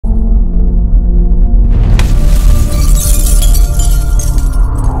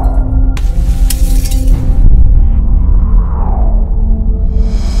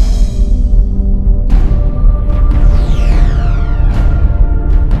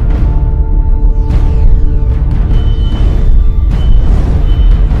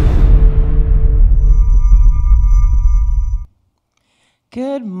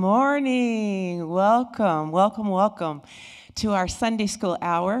morning. Welcome, welcome, welcome to our Sunday School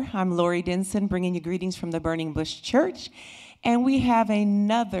Hour. I'm Lori Denson, bringing you greetings from the Burning Bush Church. And we have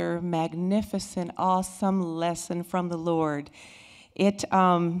another magnificent, awesome lesson from the Lord. It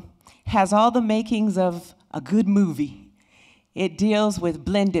has all the makings of a good movie. It deals with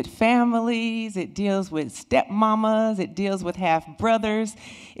blended families. It deals with stepmamas. It deals with half-brothers.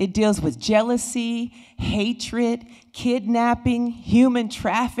 It deals with jealousy, hatred, kidnapping, human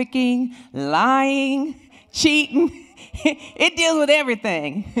trafficking, lying, cheating. It deals with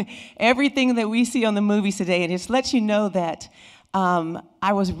everything, everything that we see on the movies today. And it just lets you know that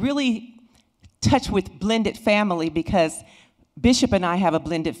I was really touched with blended family because Bishop and I have a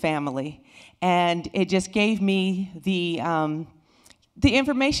blended family. And it just gave me the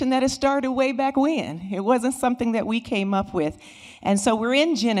information that it started way back when. It wasn't something that we came up with. And so we're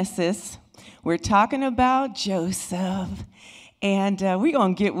in Genesis. We're talking about Joseph. And we're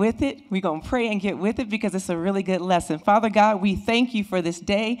going to get with it. We're going to pray and get with it because it's a really good lesson. Father God, we thank you for this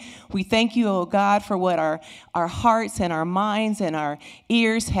day. We thank you, oh God, for what our hearts and our minds and our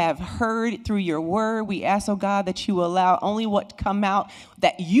ears have heard through your word. We ask, oh God, that you allow only what to come out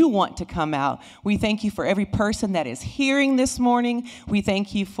that you want to come out. We thank you for every person that is hearing this morning. We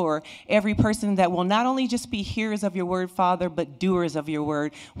thank you for every person that will not only just be hearers of your word, Father, but doers of your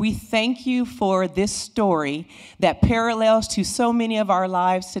word. We thank you for this story that parallels to so many of our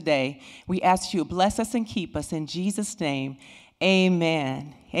lives today. We ask you to bless us and keep us in Jesus' name.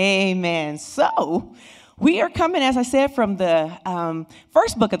 Amen. Amen. So we are coming, as I said, from the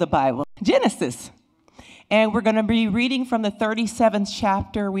first book of the Bible, Genesis. And we're going to be reading from the 37th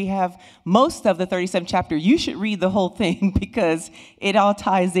chapter. We have most of the 37th chapter. You should read the whole thing because it all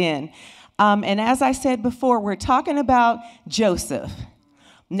ties in. And as I said before, we're talking about Joseph.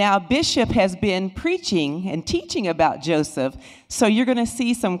 Now, Bishop has been preaching and teaching about Joseph, so you're going to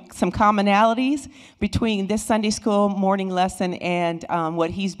see some commonalities between this Sunday school morning lesson and what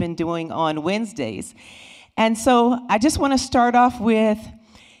he's been doing on Wednesdays. And so I just want to start off with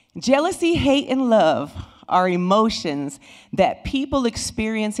jealousy, hate, and love are emotions that people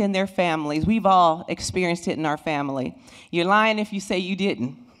experience in their families. We've all experienced it in our family. You're lying if you say you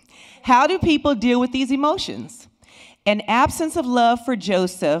didn't. How do people deal with these emotions? An absence of love for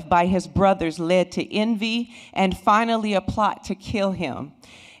Joseph by his brothers led to envy and finally a plot to kill him.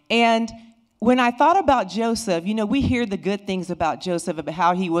 And when I thought about Joseph, you know, we hear the good things about Joseph, about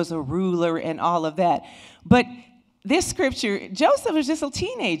how he was a ruler and all of that. But this scripture, Joseph was just a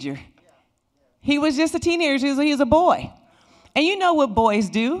teenager. He was just a teenager. He was a boy. And you know what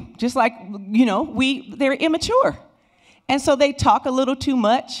boys do, just like, you know, they're immature. And so they talk a little too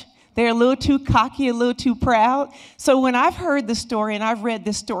much. They're a little too cocky, a little too proud. So when I've heard the story, and I've read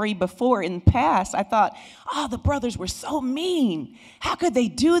this story before in the past, I thought, oh, the brothers were so mean. How could they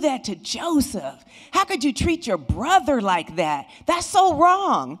do that to Joseph? How could you treat your brother like that? That's so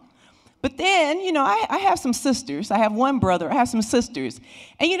wrong. But then, you know, I have some sisters. I have one brother. I have some sisters.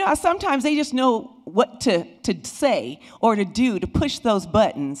 And, you know, sometimes they just know what to say or to do to push those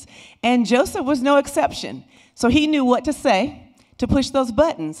buttons. And Joseph was no exception. So he knew what to say to push those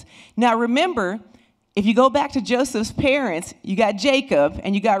buttons. Now, remember, if you go back to Joseph's parents, you got Jacob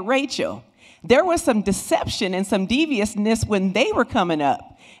and you got Rachel. There was some deception and some deviousness when they were coming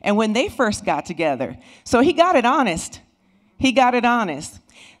up and when they first got together. So he got it honest. He got it honest.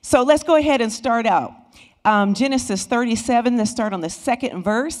 So let's go ahead and start out. Genesis 37, let's start on the second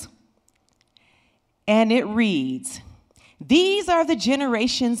verse. And it reads, "These are the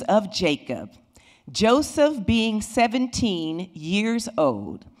generations of Jacob. Joseph, being 17 years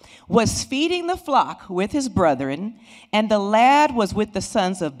old, was feeding the flock with his brethren, and the lad was with the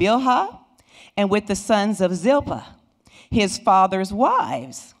sons of Bilhah and with the sons of Zilpah, his father's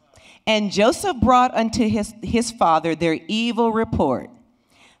wives. And Joseph brought unto his father their evil report."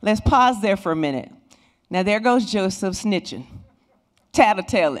 Let's pause there for a minute. Now, there goes Joseph snitching,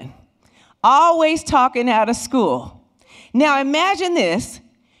 tattletelling, always talking out of school. Now, imagine this.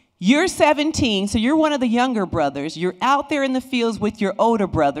 You're 17, so you're one of the younger brothers. You're out there in the fields with your older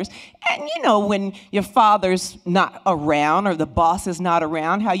brothers. And you know when your father's not around or the boss is not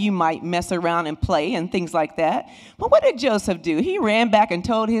around, how you might mess around and play and things like that. But what did Joseph do? He ran back and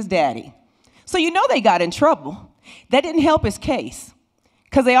told his daddy. So you know they got in trouble. That didn't help his case,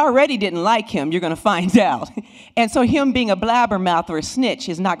 because they already didn't like him, you're going to find out. And so him being a blabbermouth or a snitch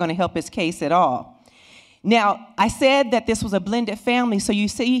is not going to help his case at all. Now, I said that this was a blended family, so you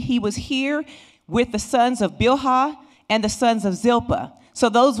see he was here with the sons of Bilhah and the sons of Zilpah. So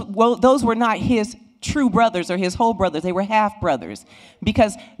those were not his true brothers or his whole brothers. They were half brothers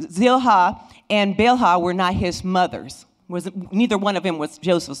because Zilpah and Bilhah were not his mothers. Neither one of them was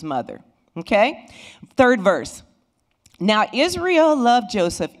Joseph's mother. Okay? Third verse. Now Israel loved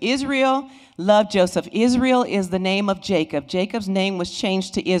Joseph. Israel loved Joseph. Israel is the name of Jacob. Jacob's name was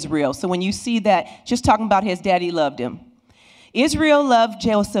changed to Israel. So when you see that, just talking about his daddy loved him. Israel loved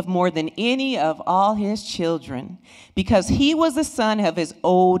Joseph more than any of all his children because he was the son of his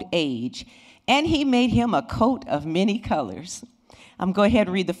old age, and he made him a coat of many colors. I'm going to go ahead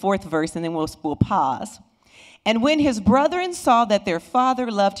and read the fourth verse, and then we'll pause. And when his brethren saw that their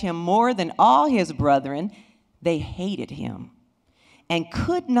father loved him more than all his brethren, they hated him and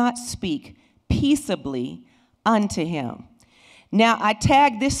could not speak peaceably unto him. Now, I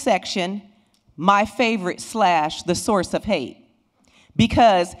tagged this section, my favorite / the source of hate,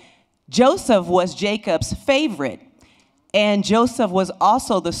 because Joseph was Jacob's favorite, and Joseph was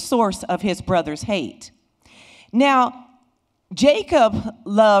also the source of his brother's hate. Now, Jacob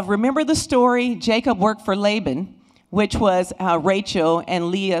loved, remember the story? Jacob worked for Laban, which was Rachel and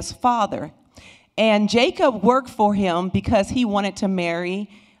Leah's father. And Jacob worked for him because he wanted to marry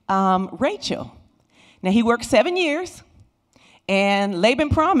Rachel. Now, he worked 7 years, and Laban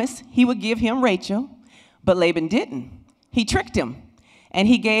promised he would give him Rachel, but Laban didn't. He tricked him, and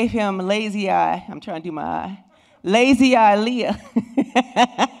he gave him lazy eye. I'm trying to do my eye. Lazy eye Leah.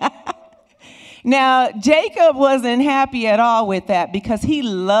 Now, Jacob wasn't happy at all with that because he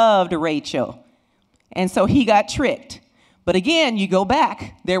loved Rachel, and so he got tricked. But again, you go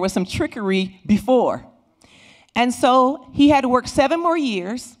back, there was some trickery before. And so he had to work 7 more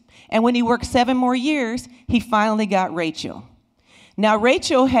years, and when he worked 7 more years, he finally got Rachel. Now,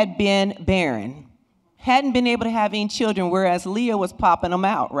 Rachel had been barren, hadn't been able to have any children, whereas Leah was popping them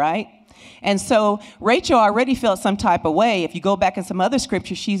out, right? And so Rachel already felt some type of way. If you go back in some other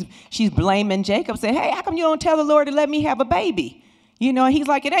scriptures, she's blaming Jacob, saying, hey, how come you don't tell the Lord to let me have a baby? You know, he's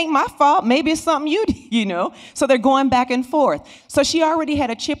like, it ain't my fault. Maybe it's something you did, you know. So they're going back and forth. So she already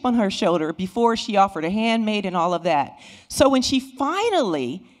had a chip on her shoulder before she offered a handmaid and all of that. So when she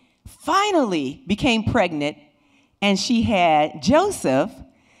finally became pregnant and she had Joseph,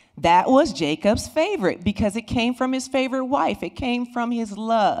 that was Jacob's favorite because it came from his favorite wife. It came from his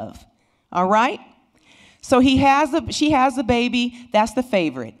love. All right? So she has the baby. That's the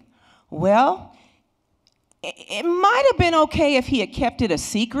favorite. Well, it might have been okay if he had kept it a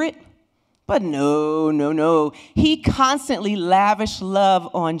secret, but no. He constantly lavished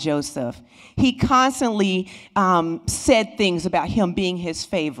love on Joseph. He constantly said things about him being his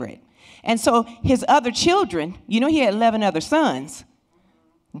favorite. And so his other children, you know, he had 11 other sons.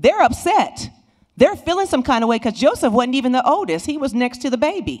 They're upset. They're feeling some kind of way because Joseph wasn't even the oldest. He was next to the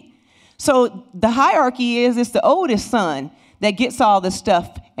baby. So the hierarchy is it's the oldest son that gets all this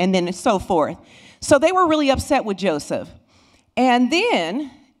stuff and then so forth. So they were really upset with Joseph. And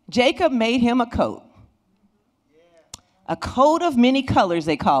then Jacob made him a coat. A coat of many colors,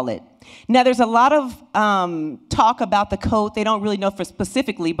 they call it. Now, there's a lot of talk about the coat. They don't really know for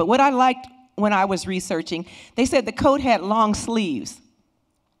specifically, but what I liked when I was researching, they said the coat had long sleeves.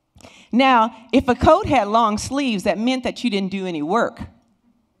 Now, if a coat had long sleeves, that meant that you didn't do any work.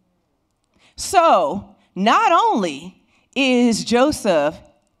 So, not only is Joseph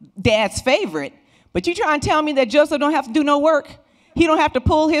dad's favorite, but you trying to tell me that Joseph don't have to do no work? He don't have to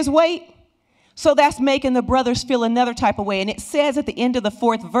pull his weight? So that's making the brothers feel another type of way. And it says at the end of the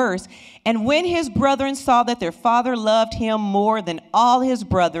 4th verse, and when his brethren saw that their father loved him more than all his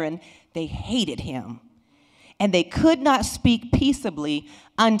brethren, they hated him. And they could not speak peaceably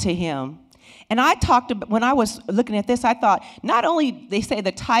unto him. And I talked about, when I was looking at this, I thought, not only they say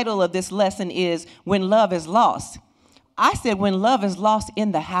the title of this lesson is When Love is Lost. I said when love is lost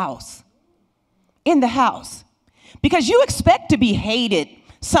in the house. In the house. Because you expect to be hated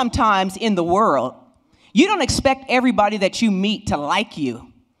sometimes in the world. You don't expect everybody that you meet to like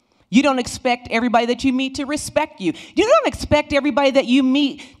you. You don't expect everybody that you meet to respect you. You don't expect everybody that you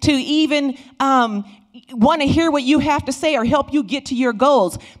meet to even want to hear what you have to say or help you get to your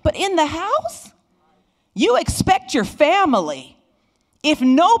goals. But in the house, you expect your family. If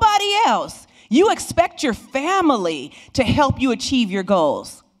nobody else, you expect your family to help you achieve your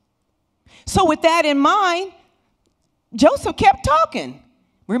goals. So with that in mind, Joseph kept talking.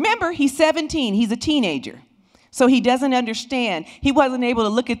 Remember, he's 17. He's a teenager. So he doesn't understand. He wasn't able to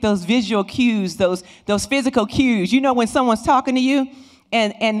look at those visual cues, those physical cues. You know when someone's talking to you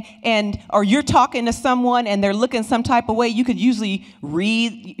or you're talking to someone and they're looking some type of way, you could usually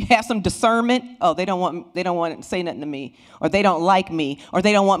read, have some discernment. Oh, they don't want to say nothing to me, or they don't like me, or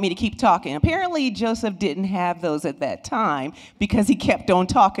they don't want me to keep talking. Apparently, Joseph didn't have those at that time because he kept on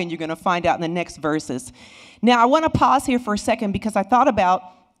talking. You're going to find out in the next verses. Now, I want to pause here for a second because I thought about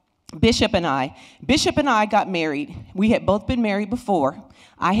Bishop and I got married. We had both been married before.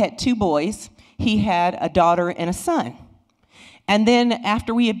 I had 2 boys. He had a daughter and a son. And then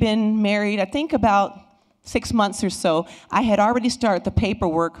after we had been married, I think about 6 months or so, I had already started the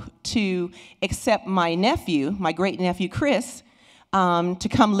paperwork to accept my nephew, my great-nephew Chris, to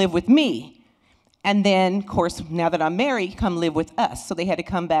come live with me. And then, of course, now that I'm married, come live with us. So they had to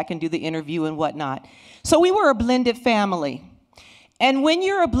come back and do the interview and whatnot. So we were a blended family. And when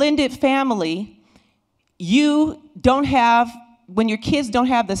you're a blended family, when your kids don't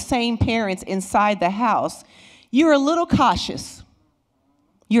have the same parents inside the house, you're a little cautious.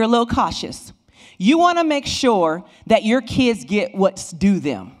 You're a little cautious. You want to make sure that your kids get what's due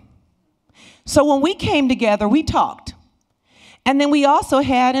them. So when we came together, we talked. And then we also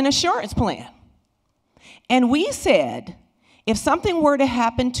had an insurance plan. And we said, if something were to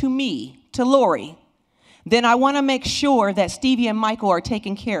happen to me, to Lori, then I want to make sure that Stevie and Michael are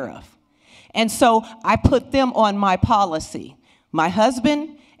taken care of. And so I put them on my policy, my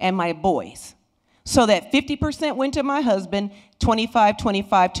husband and my boys, so that 50% went to my husband, 25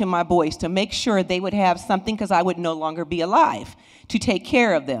 to my boys, to make sure they would have something because I would no longer be alive to take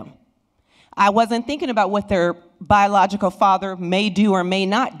care of them. I wasn't thinking about what their biological father may do or may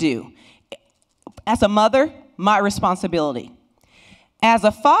not do. As a mother, my responsibility. As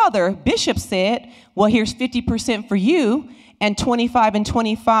a father, Bishop said, well, here's 50% for you and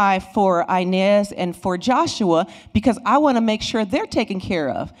 25 for Inez and for Joshua, because I want to make sure they're taken care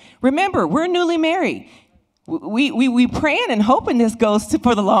of. Remember, we're newly married. We praying and hoping this goes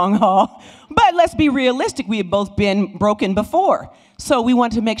for the long haul. But let's be realistic. We had both been broken before. So we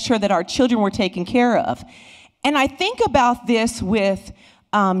wanted to make sure that our children were taken care of. And I think about this with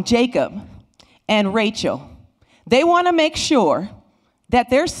Jacob and Rachel. They want to make sure that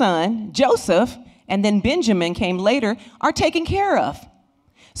their son, Joseph, and then Benjamin came later, are taken care of.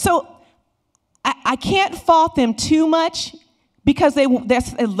 So I can't fault them too much because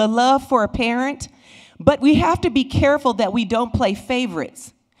that's the love for a parent, but we have to be careful that we don't play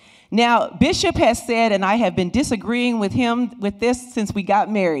favorites. Now, Bishop has said, and I have been disagreeing with him with this since we got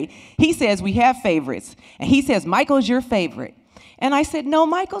married. He says we have favorites, and he says, Michael's your favorite. And I said, no,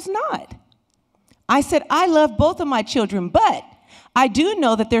 Michael's not. I said, I love both of my children, but I do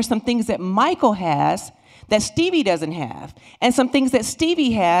know that there's some things that Michael has that Stevie doesn't have, and some things that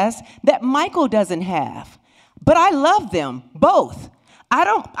Stevie has that Michael doesn't have. But I love them both. I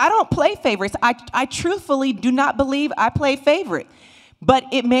don't play favorites. I truthfully do not believe I play favorite. But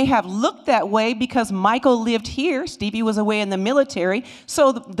it may have looked that way because Michael lived here. Stevie was away in the military.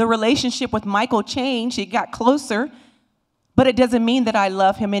 So the relationship with Michael changed. It got closer. But it doesn't mean that I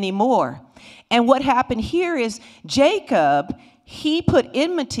love him anymore. And what happened here is Jacob, he put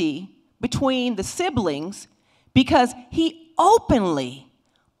enmity between the siblings because he openly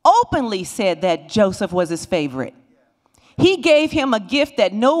said that Joseph was his favorite. He gave him a gift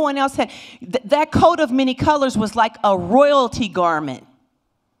that no one else had. That coat of many colors was like a royalty garment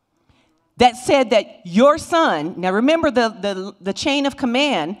that said that your son, now remember the chain of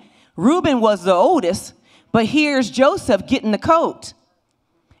command, Reuben was the oldest, but here's Joseph getting the coat.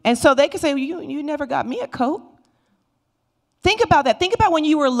 And so they could say, well, you never got me a coat. Think about that. Think about when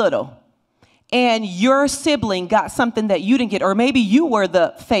you were little and your sibling got something that you didn't get, or maybe you were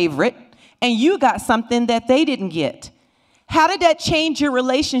the favorite and you got something that they didn't get. How did that change your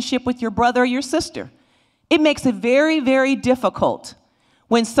relationship with your brother or your sister? It makes it very, very difficult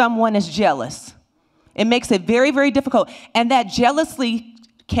when someone is jealous. It makes it very, very difficult. And that jealousy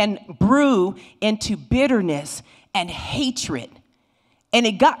can brew into bitterness and hatred. And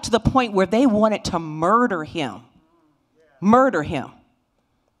it got to the point where they wanted to murder him. Murder him.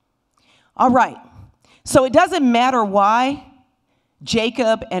 All right. So it doesn't matter why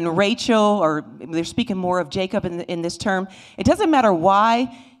Jacob and Rachel, or they're speaking more of Jacob in this term. It doesn't matter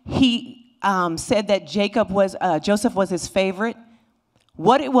why he said that Joseph was his favorite.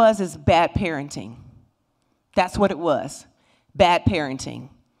 What it was is bad parenting. That's what it was. Bad parenting.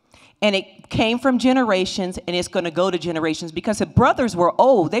 And it came from generations, and it's going to go to generations because the brothers were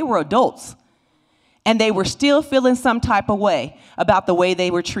old. They were adults. And they were still feeling some type of way about the way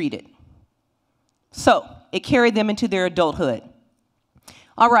they were treated. So it carried them into their adulthood.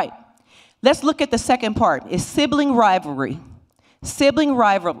 All right, let's look at the second part. It's sibling rivalry. Sibling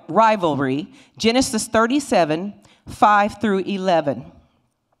rivalry, Genesis 37, 5 through 11.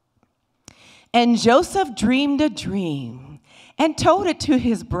 And Joseph dreamed a dream and told it to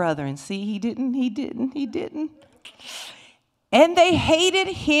his brethren. See, he didn't. And they hated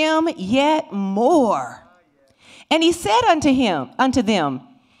him yet more. And he said unto them,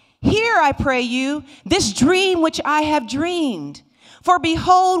 hear, I pray you, this dream which I have dreamed. For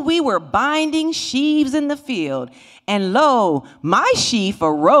behold, we were binding sheaves in the field, and lo, my sheaf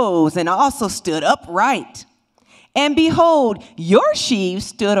arose and also stood upright. And behold, your sheaves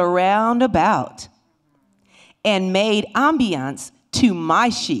stood around about and made obeisance to my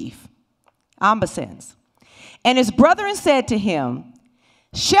sheaf, obeisance. And his brethren said to him,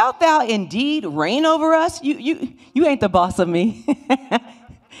 shalt thou indeed reign over us? You ain't the boss of me.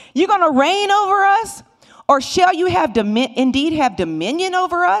 You going to reign over us? Or shall you indeed have dominion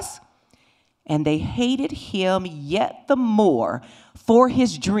over us? And they hated him yet the more for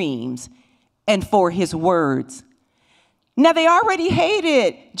his dreams and for his words. Now, they already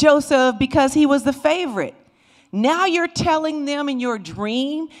hated Joseph because he was the favorite. Now you're telling them in your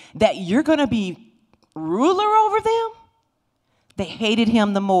dream that you're going to be ruler over them? They hated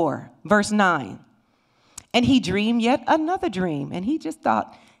him the more. Verse 9. And he dreamed yet another dream, and he just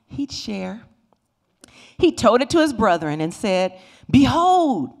thought he'd share. He told it to his brethren and said,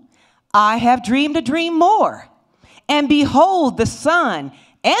 behold, I have dreamed a dream more. And behold, the sun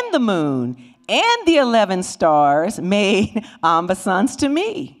and the moon and the 11 stars made obeisance to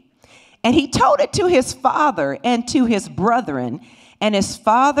me. And he told it to his father and to his brethren. And his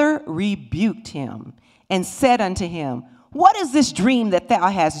father rebuked him and said unto him, what is this dream that thou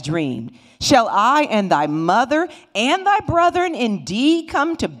hast dreamed? Shall I and thy mother and thy brethren indeed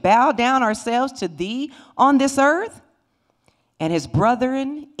come to bow down ourselves to thee on this earth? And his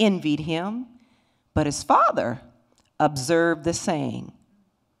brethren envied him, but his father observed the saying.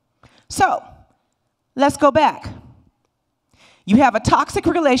 So, let's go back. You have a toxic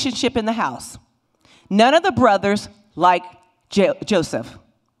relationship in the house. None of the brothers like Joseph.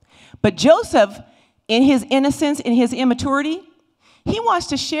 But Joseph, in his innocence, in his immaturity, he wants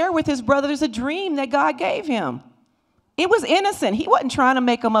to share with his brothers a dream that God gave him. It was innocent. He wasn't trying to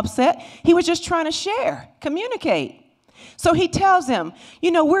make them upset. He was just trying to share, communicate. So he tells them,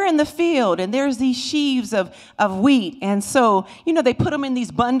 we're in the field and there's these sheaves of wheat. And so, they put them in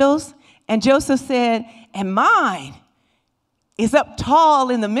these bundles. And Joseph said, and mine is up tall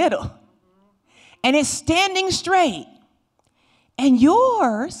in the middle. And it's standing straight. And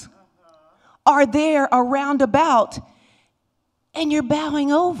yours are there around about, and you're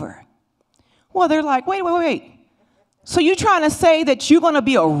bowing over. Well, they're like, wait. So you're trying to say that you're going to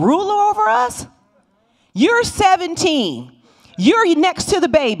be a ruler over us? You're 17. You're next to the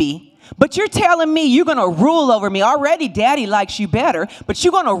baby, but you're telling me you're going to rule over me. Already daddy likes you better, but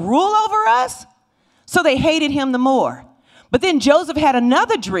you're going to rule over us? So they hated him the more. But then Joseph had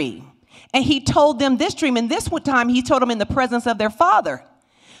another dream, and he told them this dream. And this one time he told them in the presence of their father.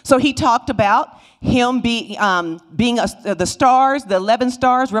 So he talked about him being the stars. The 11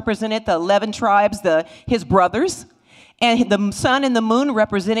 stars represented the 11 tribes, his brothers. And the sun and the moon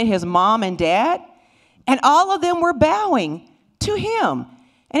represented his mom and dad. And all of them were bowing to him.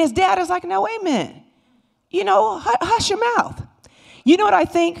 And his dad is like, no, wait a minute. Hush your mouth. You know what I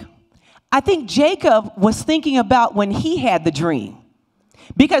think? I think Jacob was thinking about when he had the dream.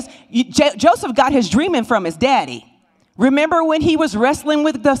 Because Joseph got his dreaming from his daddy. Remember when he was wrestling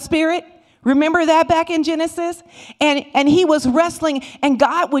with the spirit? Remember that back in Genesis? And he was wrestling, and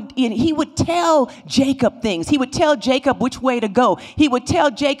he would tell Jacob things. He would tell Jacob which way to go. He would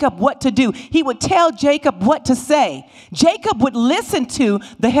tell Jacob what to do. He would tell Jacob what to say. Jacob would listen to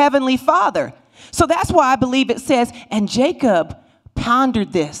the Heavenly Father. So that's why I believe it says, and Jacob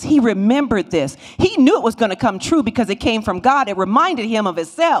pondered this. He remembered this. He knew it was going to come true because it came from God. It reminded him of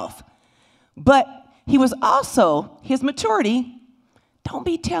himself. But he was also, his maturity, don't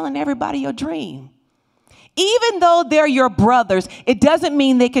be telling everybody your dream. Even though they're your brothers, it doesn't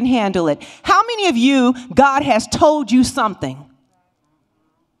mean they can handle it. How many of you, God has told you something?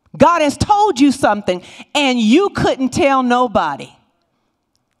 God has told you something, and you couldn't tell nobody.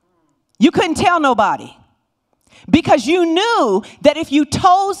 You couldn't tell nobody. Because you knew that if you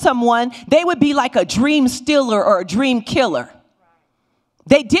told someone, they would be like a dream stealer or a dream killer.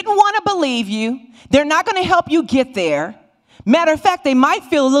 They didn't want to believe you. They're not going to help you get there. Matter of fact, they might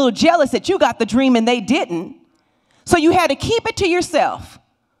feel a little jealous that you got the dream and they didn't. So you had to keep it to yourself.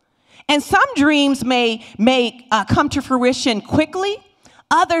 And some dreams may come to fruition quickly.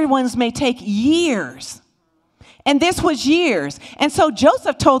 Other ones may take years. And this was years. And so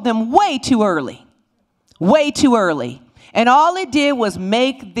Joseph told them way too early. Way too early. And all it did was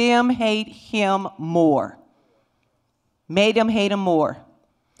make them hate him more. Made them hate him more.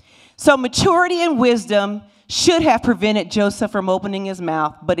 So maturity and wisdom should have prevented Joseph from opening his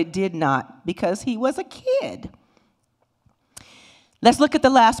mouth, but it did not because he was a kid. Let's look at the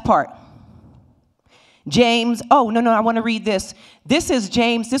last part. James, I want to read this. This is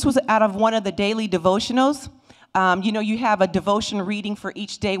James. This was out of one of the daily devotionals. You have a devotion reading for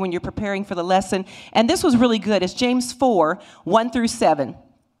each day when you're preparing for the lesson. And this was really good. It's James 4, 1 through 7.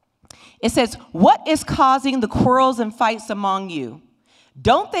 It says, "What is causing the quarrels and fights among you?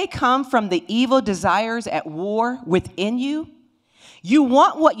 Don't they come from the evil desires at war within you? You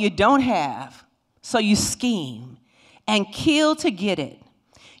want what you don't have, so you scheme and kill to get it.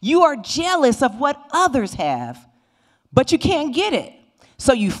 You are jealous of what others have, but you can't get it.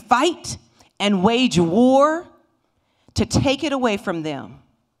 So you fight and wage war to take it away from them.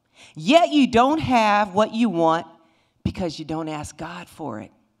 Yet you don't have what you want because you don't ask God for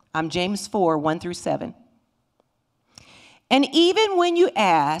it." I'm James 4, 1 through 7. "And even when you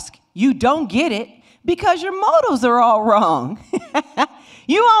ask, you don't get it because your motives are all wrong.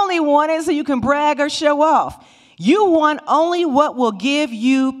 You only want it so you can brag or show off. You want only what will give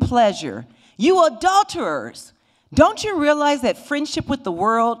you pleasure. You adulterers, don't you realize that friendship with the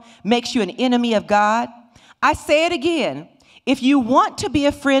world makes you an enemy of God? I say it again, if you want to be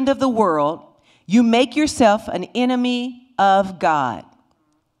a friend of the world, you make yourself an enemy of God."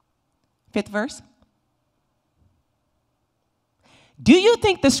 Fifth verse. "Do you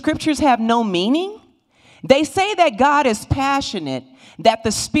think the scriptures have no meaning? They say that God is passionate, that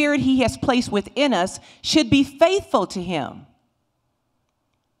the spirit he has placed within us should be faithful to him.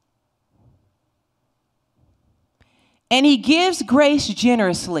 And he gives grace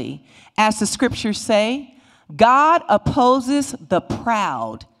generously. As the scriptures say, God opposes the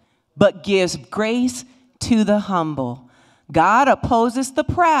proud, but gives grace to the humble." God opposes the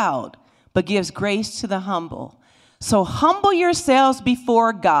proud, but gives grace to the humble. So humble yourselves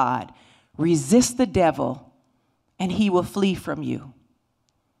before God. Resist the devil, and he will flee from you.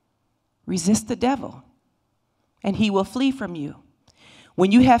 Resist the devil, and he will flee from you.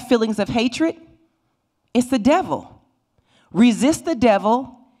 When you have feelings of hatred, it's the devil. Resist the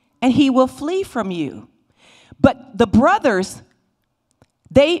devil, and he will flee from you. But the brothers,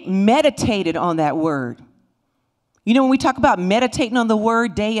 they meditated on that word. When we talk about meditating on the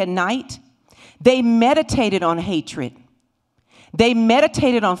word day and night, they meditated on hatred. They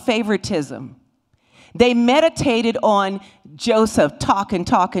meditated on favoritism. They meditated on Joseph talking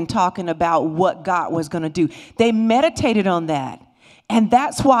about what God was going to do. They meditated on that. And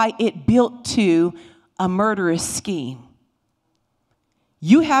that's why it built to a murderous scheme.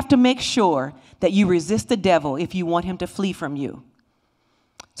 You have to make sure that you resist the devil if you want him to flee from you.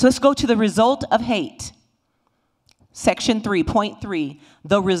 So let's go to the result of hate. Section 3, point 3,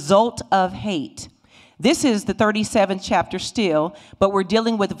 the result of hate. This is the 37th chapter still, but we're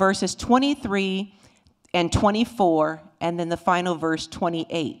dealing with verses 23 and 24, and then the final verse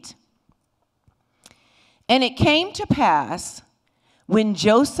 28. "And it came to pass, when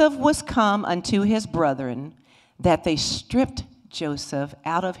Joseph was come unto his brethren, that they stripped Joseph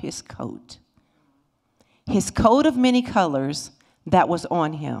out of his coat of many colors that was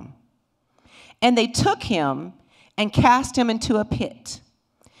on him. And they took him and cast him into a pit.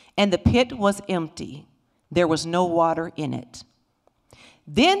 And the pit was empty. There was no water in it.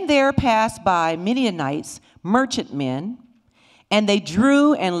 Then there passed by Midianites, merchantmen, and they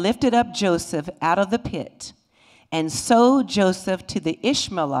drew and lifted up Joseph out of the pit, and sold Joseph to the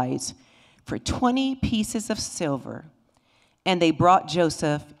Ishmaelites for 20 pieces of silver. And they brought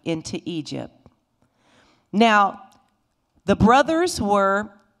Joseph into Egypt." Now, the brothers were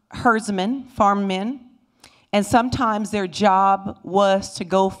herdsmen, farmmen, and sometimes their job was to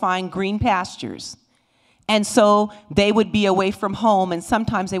go find green pastures. And so they would be away from home, and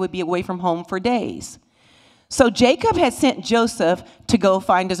sometimes they would be away from home for days. So Jacob had sent Joseph to go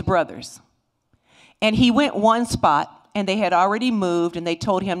find his brothers. And he went one spot, and they had already moved, and they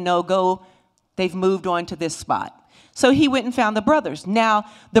told him, "No, go, they've moved on to this spot." So he went and found the brothers. Now,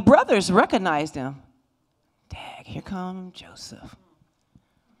 the brothers recognized him. Dang, here comes Joseph.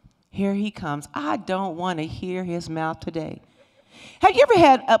 Here he comes. I don't want to hear his mouth today. Have you ever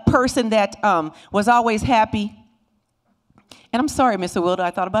had a person that was always happy? And I'm sorry, Mr. Wilder,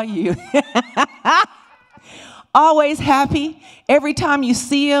 I thought about you. Always happy. Every time you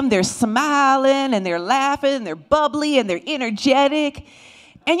see them, they're smiling and they're laughing and they're bubbly and they're energetic.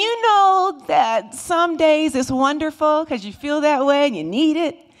 And you know that some days it's wonderful because you feel that way and you need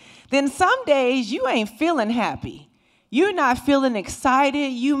it. Then some days you ain't feeling happy. You're not feeling excited.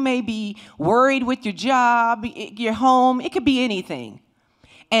 You may be worried with your job, your home. It could be anything.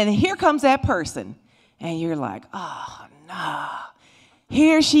 And here comes that person. And you're like, "Oh, no.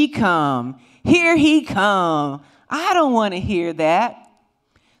 Here she come. Here he come. I don't want to hear that."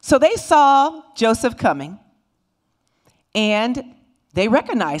 So they saw Joseph coming. And they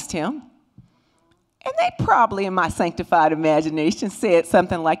recognized him. And they probably, in my sanctified imagination, said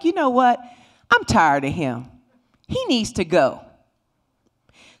something like, "You know what? I'm tired of him. he needs to go.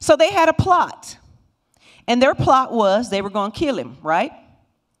 So they had a plot. And their plot was they were going to kill him, right?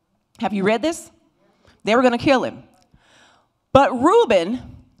 Have you read this? They were going to kill him. But Reuben,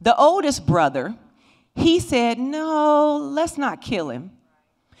 the oldest brother, he said, no, let's not kill him.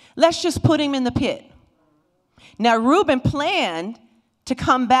 Let's just put him in the pit. Now, Reuben planned to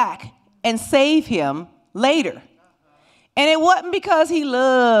come back and save him later. And it wasn't because he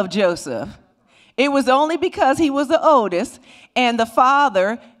loved Joseph. It was only because he was the oldest, and the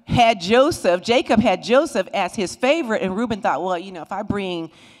father had Joseph, Jacob had Joseph as his favorite, and Reuben thought, well, you know, if I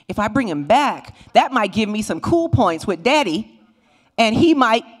bring him back, that might give me some cool points with daddy, and he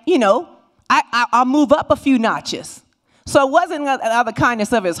might, you know, I'll move up a few notches. So it wasn't out of the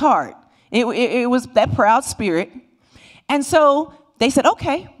kindness of his heart. It was that proud spirit. And so they said,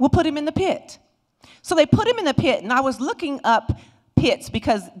 okay, we'll put him in the pit. So they put him in the pit, and I was looking up pits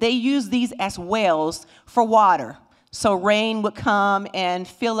because they use these as wells for water. So rain would come and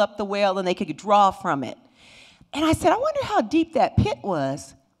fill up the well, and they could draw from it. And I said, I wonder how deep that pit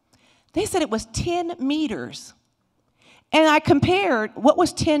was. They said it was 10 meters. And I compared what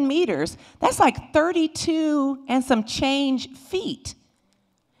was 10 meters. That's like 32 and some change feet.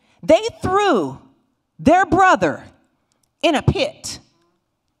 They threw their brother in a pit.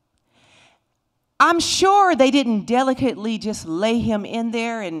 I'm sure they didn't delicately just lay him in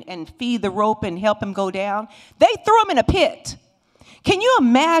there and feed the rope and help him go down. They threw him in a pit. Can you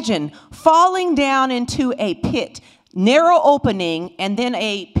imagine falling down into a pit, narrow opening, and then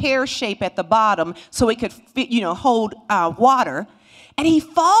a pear shape at the bottom so it could fit, you know, hold water? And he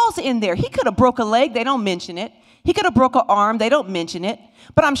falls in there. He could have broke a leg. They don't mention it. He could have broke an arm. They don't mention it.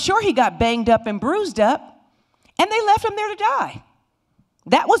 But I'm sure he got banged up and bruised up, and they left him there to die.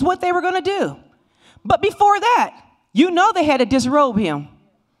 That was what they were going to do. But before that, you know they had to disrobe him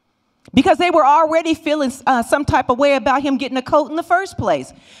because they were already feeling some type of way about him getting a coat in the first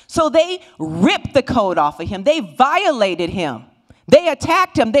place. So they ripped the coat off of him. They violated him. They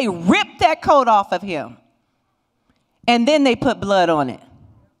attacked him. They ripped that coat off of him. And then they put blood on it.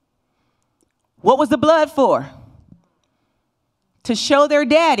 What was the blood for? To show their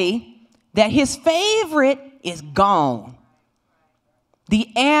daddy that his favorite is gone. The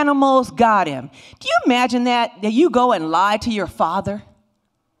animals got him. Do you imagine that you go and lie to your father?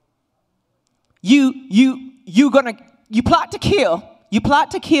 You plot to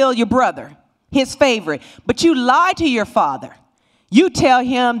kill your brother, his favorite, but you lie to your father. You tell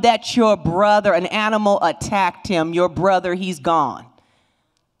him that your brother, an animal attacked him. Your brother, he's gone.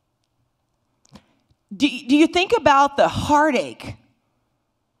 Do you think about the heartache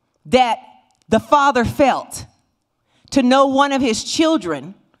that the father felt to know one of his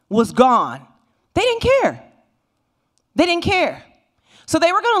children was gone? They didn't care. They didn't care. So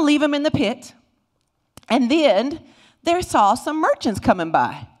they were going to leave him in the pit. And then they saw some merchants coming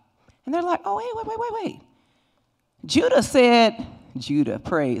by. And they're like, oh, wait. Judah said, we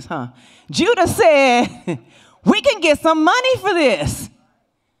can get some money for this.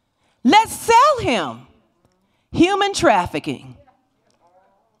 Let's sell him. Human trafficking.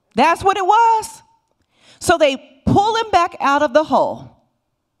 That's what it was. So they pull him back out of the hole,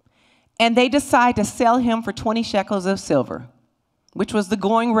 and they decide to sell him for 20 shekels of silver, which was the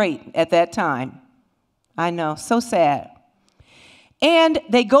going rate at that time. I know, so sad. And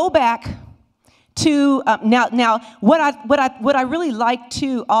they go back to now. What I really like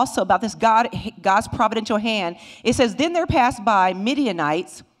too also about this God's providential hand, it says, then there passed by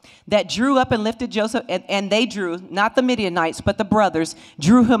Midianites that drew up and lifted Joseph, and they drew, not the Midianites, but the brothers,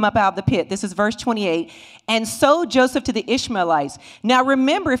 drew him up out of the pit. This is verse 28. And sold Joseph to the Ishmaelites. Now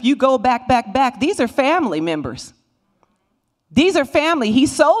remember, if you go back, these are family members. These are family. He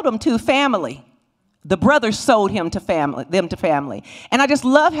sold them to family. The brothers sold them to family. And I just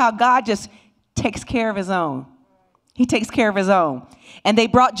love how God just takes care of his own. He takes care of his own. And they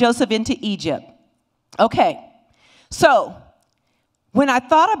brought Joseph into Egypt. Okay, so when I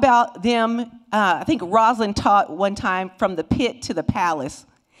thought about them, I think Rosalind taught one time from the pit to the palace.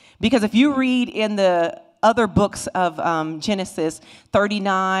 Because if you read in the other books of Genesis,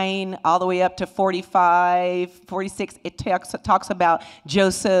 39 all the way up to 45, 46, it talks about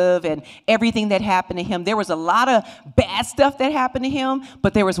Joseph and everything that happened to him. There was a lot of bad stuff that happened to him,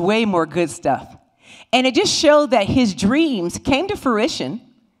 but there was way more good stuff. And it just showed that his dreams came to fruition.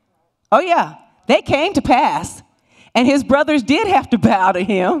 Oh yeah, they came to pass. And his brothers did have to bow to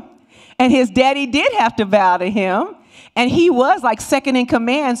him. And his daddy did have to bow to him. And he was like second in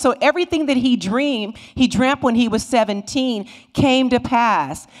command. So everything that he dreamt when he was 17, came to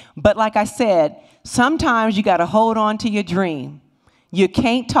pass. But like I said, sometimes you got to hold on to your dream. You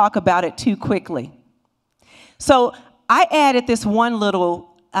can't talk about it too quickly. So I added this one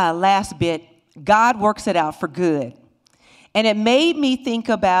little last bit, God works it out for good. And it made me think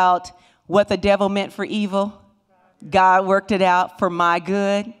about what the devil meant for evil. God worked it out for my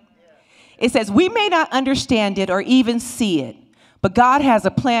good. It says, we may not understand it or even see it, but God has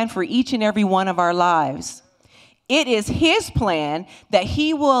a plan for each and every one of our lives. It is his plan that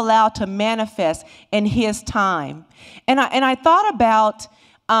he will allow to manifest in his time. And I thought about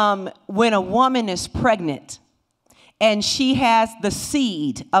when a woman is pregnant and she has the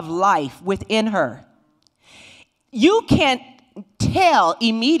seed of life within her. You can't tell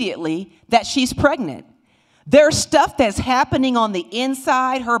immediately that she's pregnant. There's stuff that's happening on the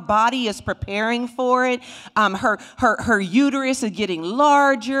inside. Her body is preparing for it. Her uterus is getting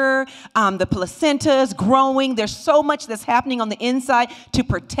larger. The placenta is growing. There's so much that's happening on the inside to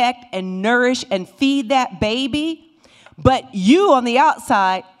protect and nourish and feed that baby. But you on the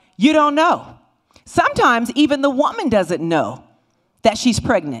outside, you don't know. Sometimes even the woman doesn't know that she's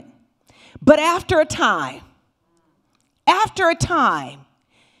pregnant. But after a time,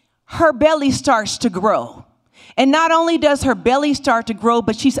 her belly starts to grow. And not only does her belly start to grow,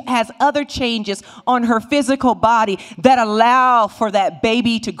 but she has other changes on her physical body that allow for that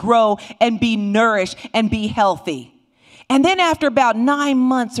baby to grow and be nourished and be healthy. And then after about 9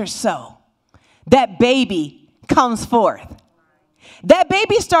 months or so, that baby comes forth. That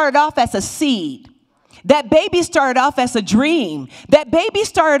baby started off as a seed. That baby started off as a dream. That baby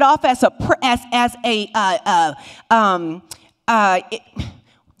started off as the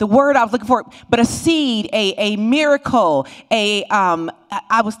word I was looking for, but a seed, a miracle,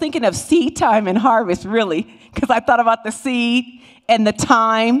 I was thinking of seed time and harvest, really, because I thought about the seed and the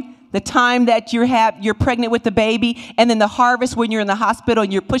time that you're pregnant with the baby, and then the harvest when you're in the hospital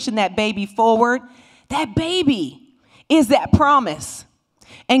and you're pushing that baby forward. That baby is that promise.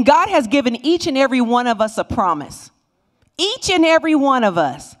 And God has given each and every one of us a promise. Each and every one of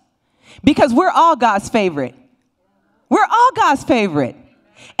us. Because we're all God's favorite. We're all God's favorite.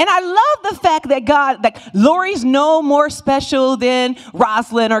 And I love the fact that Lori's no more special than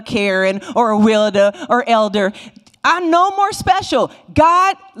Rosalind or Karen or Wilda or Elder. I'm no more special.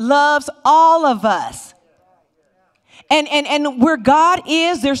 God loves all of us. And where God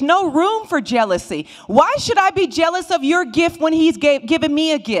is, there's no room for jealousy. Why should I be jealous of your gift when he's given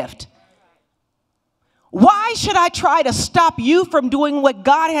me a gift? Why should I try to stop you from doing what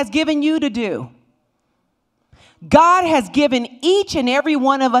God has given you to do? God has given each and every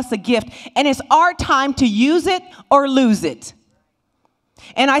one of us a gift, and it's our time to use it or lose it.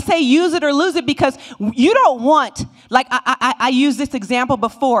 And I say use it or lose it because you don't want, like I used this example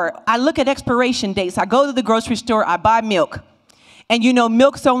before. I look at expiration dates. I go to the grocery store, I buy milk. And you know,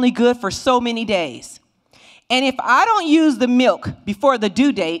 milk's only good for so many days. And if I don't use the milk before the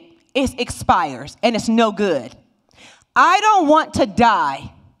due date, it expires and it's no good. I don't want to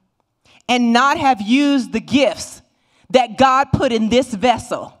die and not have used the gifts that God put in this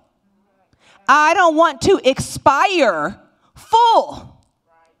vessel. I don't want to expire full.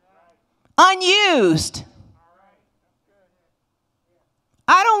 Unused.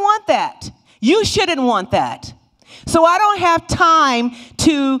 I don't want that. You shouldn't want that. So I don't have time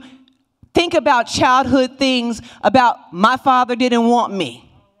to think about childhood things about my father didn't want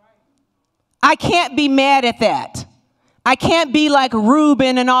me. I can't be mad at that. I can't be like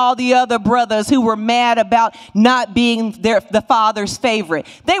Reuben and all the other brothers who were mad about not being the father's favorite.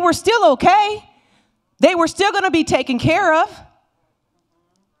 They were still okay. They were still going to be taken care of.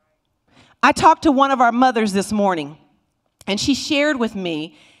 I talked to one of our mothers this morning, and she shared with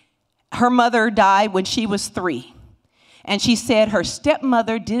me her mother died when she was 3. And she said her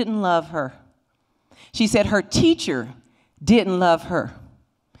stepmother didn't love her. She said her teacher didn't love her.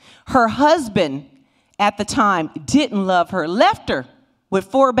 Her husband at the time didn't love her, left her with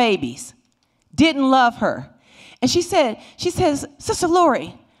 4 babies, didn't love her. And she says, Sister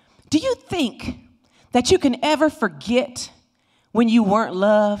Lori, do you think that you can ever forget when you weren't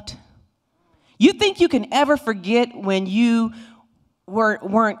loved? You think you can ever forget when you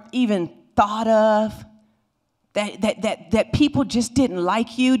weren't even thought of, that people just didn't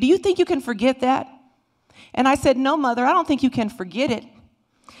like you? Do you think you can forget that? And I said, no, Mother, I don't think you can forget it.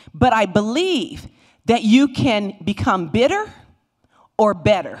 But I believe that you can become bitter or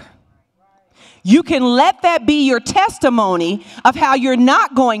better. You can let that be your testimony of how you're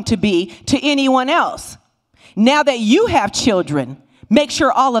not going to be to anyone else. Now that you have children, make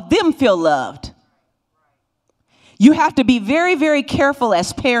sure all of them feel loved. You have to be very, very careful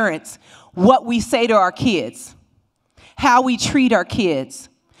as parents what we say to our kids, how we treat our kids.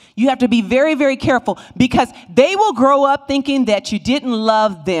 You have to be very, very careful because they will grow up thinking that you didn't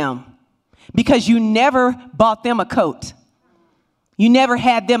love them. because you never bought them a coat. You never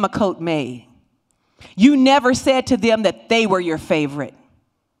had them a coat made. You never said to them that they were your favorite.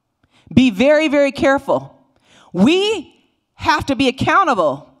 Be very, very careful. We have to be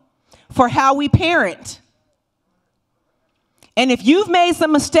accountable for how we parent. And if you've made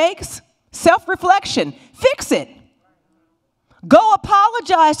some mistakes, self-reflection, fix it. Go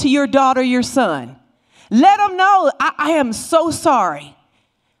apologize to your daughter, your son. Let them know, I am so sorry.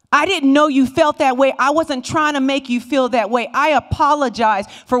 I didn't know you felt that way. I wasn't trying to make you feel that way. I apologize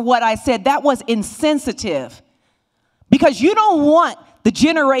for what I said. That was insensitive. Because you don't want the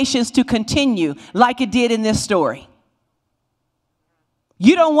generations to continue like it did in this story.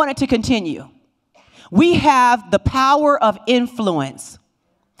 You don't want it to continue. We have the power of influence.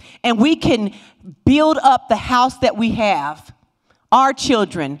 And we can build up the house that we have, our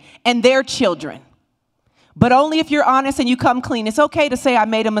children and their children. But only if you're honest and you come clean. It's okay to say I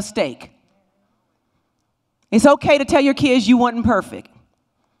made a mistake. It's okay to tell your kids you weren't perfect.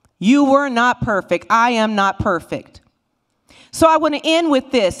 You were not perfect. I am not perfect. So I want to end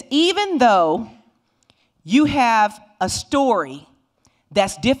with this. Even though you have a story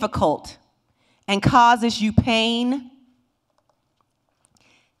that's difficult and causes you pain,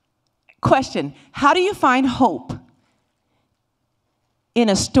 question, how do you find hope in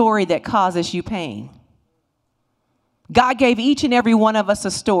a story that causes you pain? God gave each and every one of us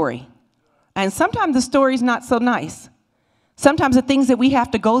a story. And sometimes the story's not so nice. Sometimes the things that we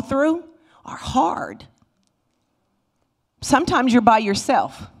have to go through are hard. Sometimes you're by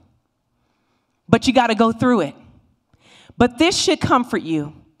yourself, but you got to go through it. But this should comfort you.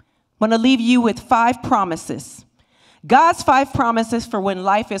 I'm going to leave you with 5 promises. God's 5 promises for when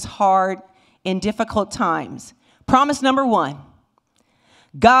life is hard in difficult times. Promise number 1,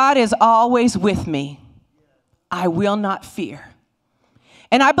 God is always with me. I will not fear.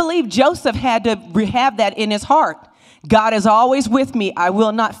 And I believe Joseph had to have that in his heart. God is always with me. I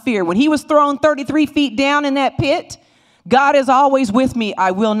will not fear. When he was thrown 33 feet down in that pit, God is always with me.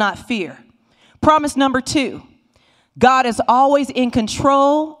 I will not fear. Promise number 2, God is always in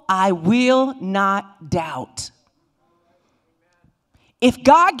control. I will not doubt. If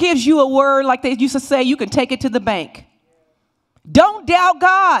God gives you a word, like they used to say, you can take it to the bank. Don't doubt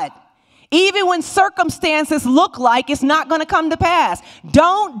God. Even when circumstances look like it's not going to come to pass.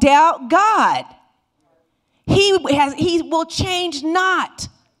 Don't doubt God. He will change not.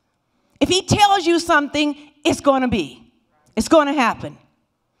 If he tells you something, it's going to be. It's going to happen.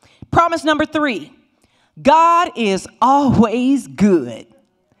 Promise number 3, God is always good.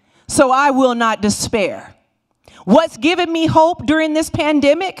 So I will not despair. What's given me hope during this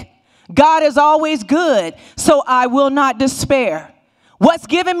pandemic? God is always good. So I will not despair. What's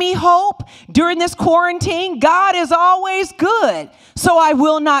given me hope during this quarantine? God is always good, so I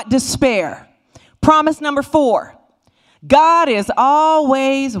will not despair. Promise number 4, God is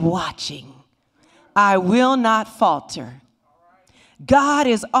always watching. I will not falter. God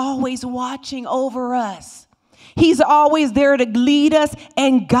is always watching over us. He's always there to lead us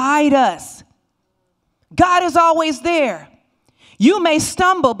and guide us. God is always there. You may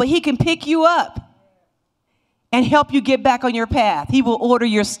stumble, but he can pick you up and help you get back on your path. He will order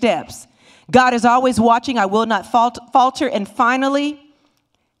your steps. God is always watching. I will not falter. And finally,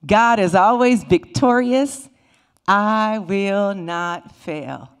 God is always victorious. I will not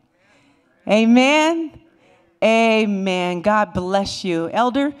fail. Amen. Amen. God bless you.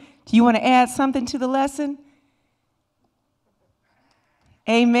 Elder, do you want to add something to the lesson?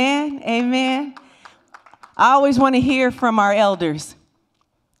 Amen. Amen. I always want to hear from our elders.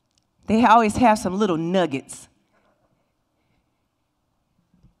 They always have some little nuggets.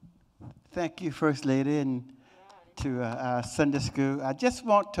 Thank you, First Lady, and to our Sunday school. I just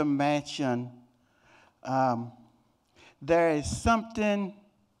want to mention there is something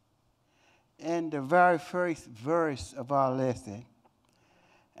in the very first verse of our lesson,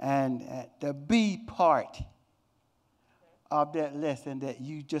 and the B part of that lesson that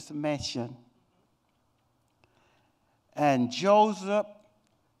you just mentioned. And Joseph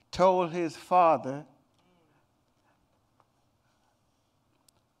told his father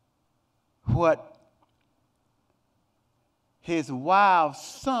what his wife's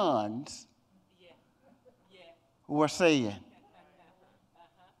sons were saying.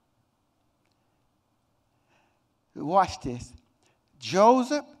 Watch this.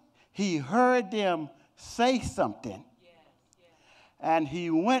 Joseph, he heard them say something. And he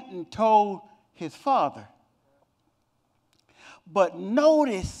went and told his father. But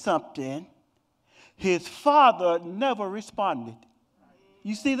notice something. His father never responded.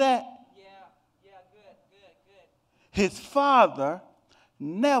 You see that? Yeah, good. His father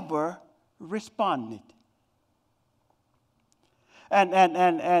never responded. And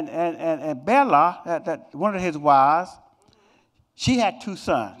Bella, one of his wives, she had 2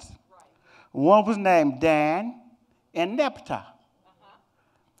 sons. One was named Dan and Nephtali.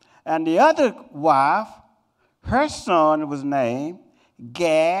 And the other wife, her son was named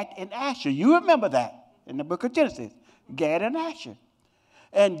Gad and Asher. You remember that in the book of Genesis, Gad and Asher.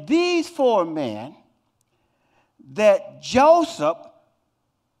 And these 4 men that Joseph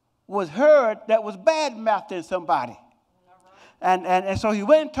was heard that was bad-mouthing somebody. And so he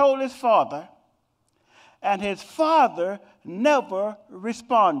went and told his father, and his father never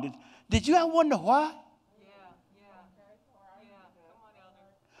responded. Did you ever wonder why?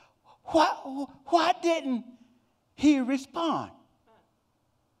 Why didn't he respond?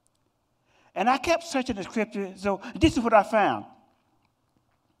 And I kept searching the scripture, so this is what I found.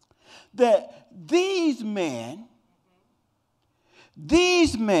 That these men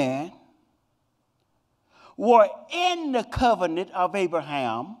were in the covenant of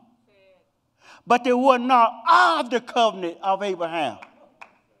Abraham, but they were not of the covenant of Abraham.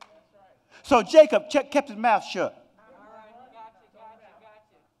 So Jacob kept his mouth shut.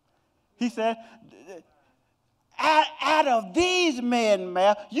 He said, out of these men,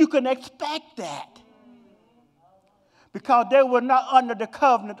 man, you can expect that. Because they were not under the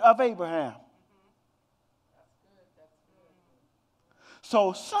covenant of Abraham.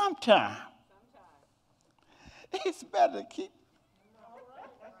 So sometimes, it's better to keep,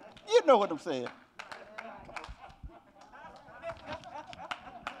 you know what I'm saying.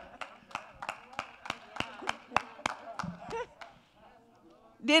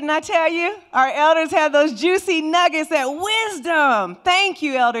 Didn't I tell you? Our elders had those juicy nuggets at wisdom. Thank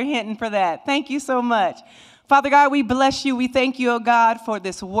you, Elder Hinton, for that. Thank you so much. Father God, we bless you. We thank you, oh God, for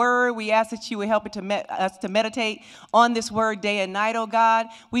this word. We ask that you would help us to meditate on this word day and night, oh God.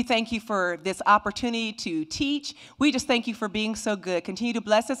 We thank you for this opportunity to teach. We just thank you for being so good. Continue to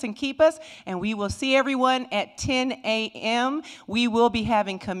bless us and keep us, and we will see everyone at 10 a.m. We will be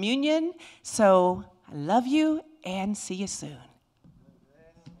having communion. So I love you and see you soon.